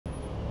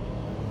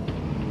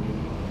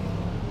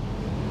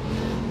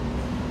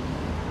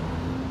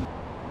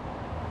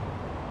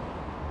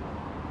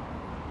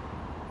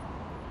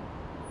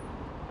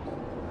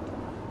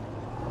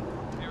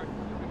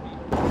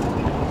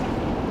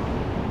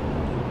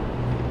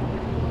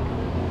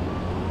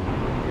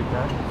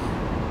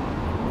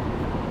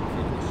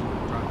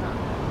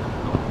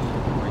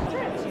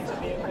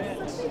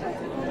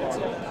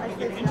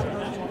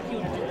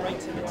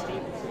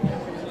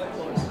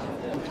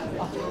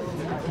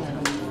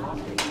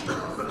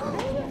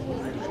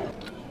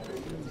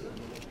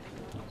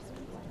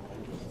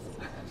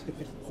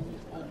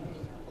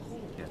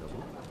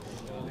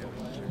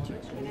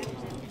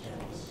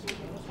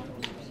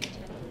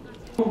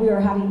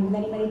are having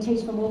many, many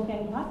tastes from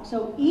Wolfgang Puck.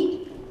 So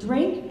eat,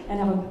 drink, and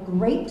have a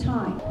great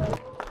time.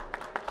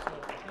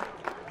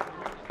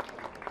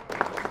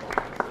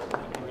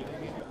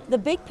 The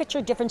big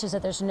picture difference is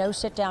that there's no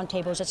sit-down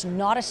tables. It's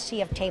not a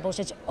sea of tables.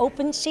 It's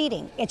open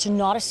seating. It's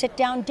not a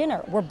sit-down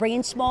dinner. We're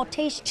bringing small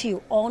tastes to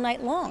you all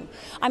night long.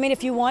 I mean,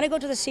 if you want to go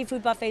to the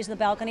seafood buffets in the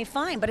balcony,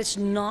 fine, but it's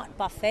not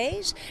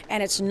buffets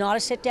and it's not a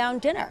sit-down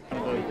dinner.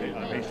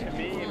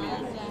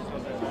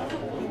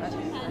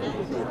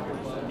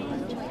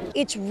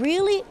 It's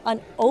really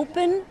an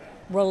open,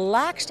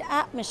 relaxed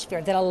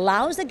atmosphere that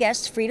allows the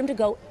guests freedom to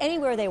go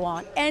anywhere they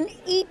want and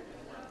eat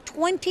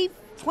 20,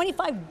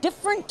 25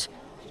 different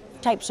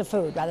types of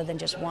food rather than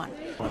just one.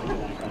 Hi,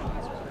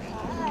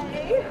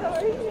 how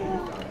are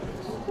you?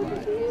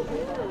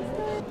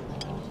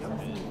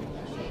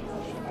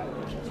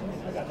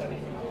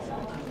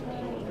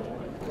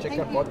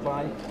 Chicken pot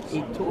pie,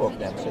 eat 2 of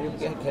them, so you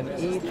can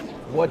eat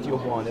what you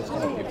want. It's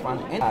going to be fun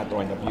and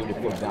are in a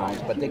beautiful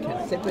dance, but they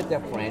can sit with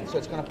their friends, so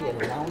it's going to be a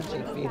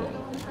lounging feeling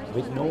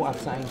with no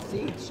assigned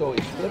seats. So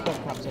if people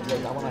comes and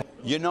says, I want to...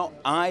 You know,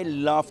 I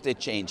love the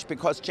change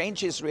because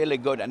change is really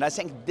good, and I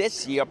think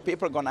this year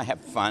people are going to have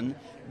fun.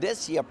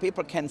 This year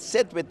people can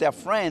sit with their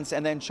friends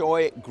and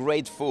enjoy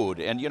great food,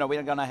 and you know,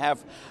 we're going to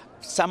have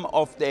some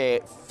of the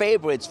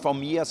favorites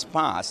from years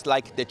past,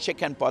 like the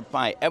chicken pot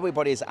pie.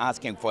 Everybody is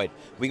asking for it.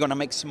 We're going to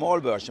make small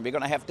version. We're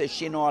going to have the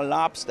chinois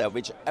lobster,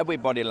 which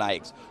everybody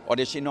likes, or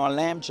the chinois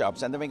lamb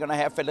chops. And then we're going to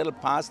have a little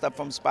pasta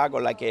from Spago,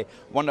 like a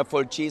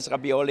wonderful cheese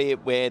ravioli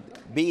with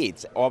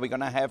beets. Or we're going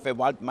to have a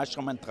wild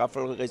mushroom and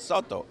truffle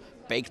risotto,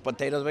 baked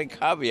potatoes with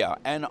caviar,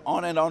 and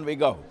on we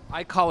go.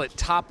 I call it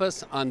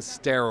tapas on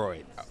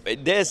steroids.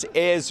 This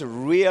is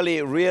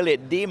really, really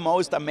the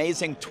most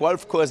amazing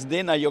 12-course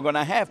dinner you're going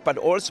to have, but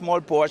all small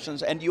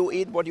portions, and you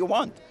eat what you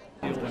want.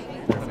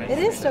 It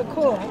is so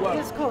cool. It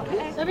is cool.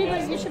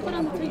 Everybody, you should put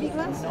on the 3D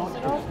glasses. All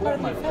part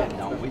of the effect.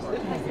 No, we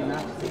still have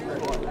enough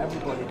for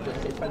everybody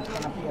to sit, but it's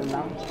going to be a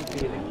loungy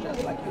feeling,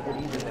 just like you would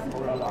eat in the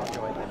Puro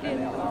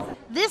Lounge.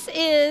 This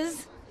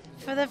is,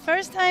 for the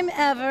first time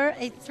ever,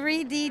 a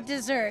 3D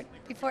dessert.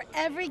 Before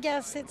every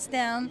guest sits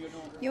down,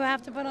 you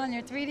have to put on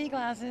your 3D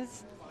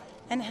glasses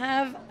and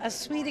have a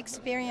sweet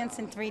experience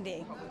in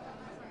 3D.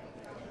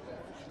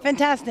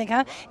 Fantastic,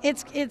 huh?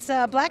 It's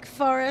a black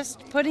forest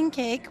pudding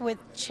cake with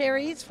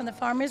cherries from the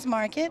farmer's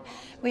market.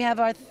 We have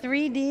our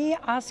 3D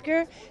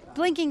Oscar,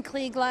 blinking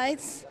Klieg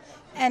lights,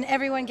 and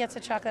everyone gets a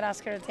chocolate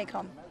Oscar to take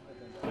home.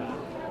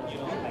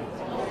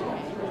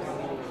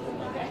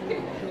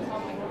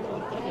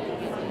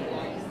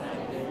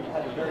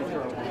 Very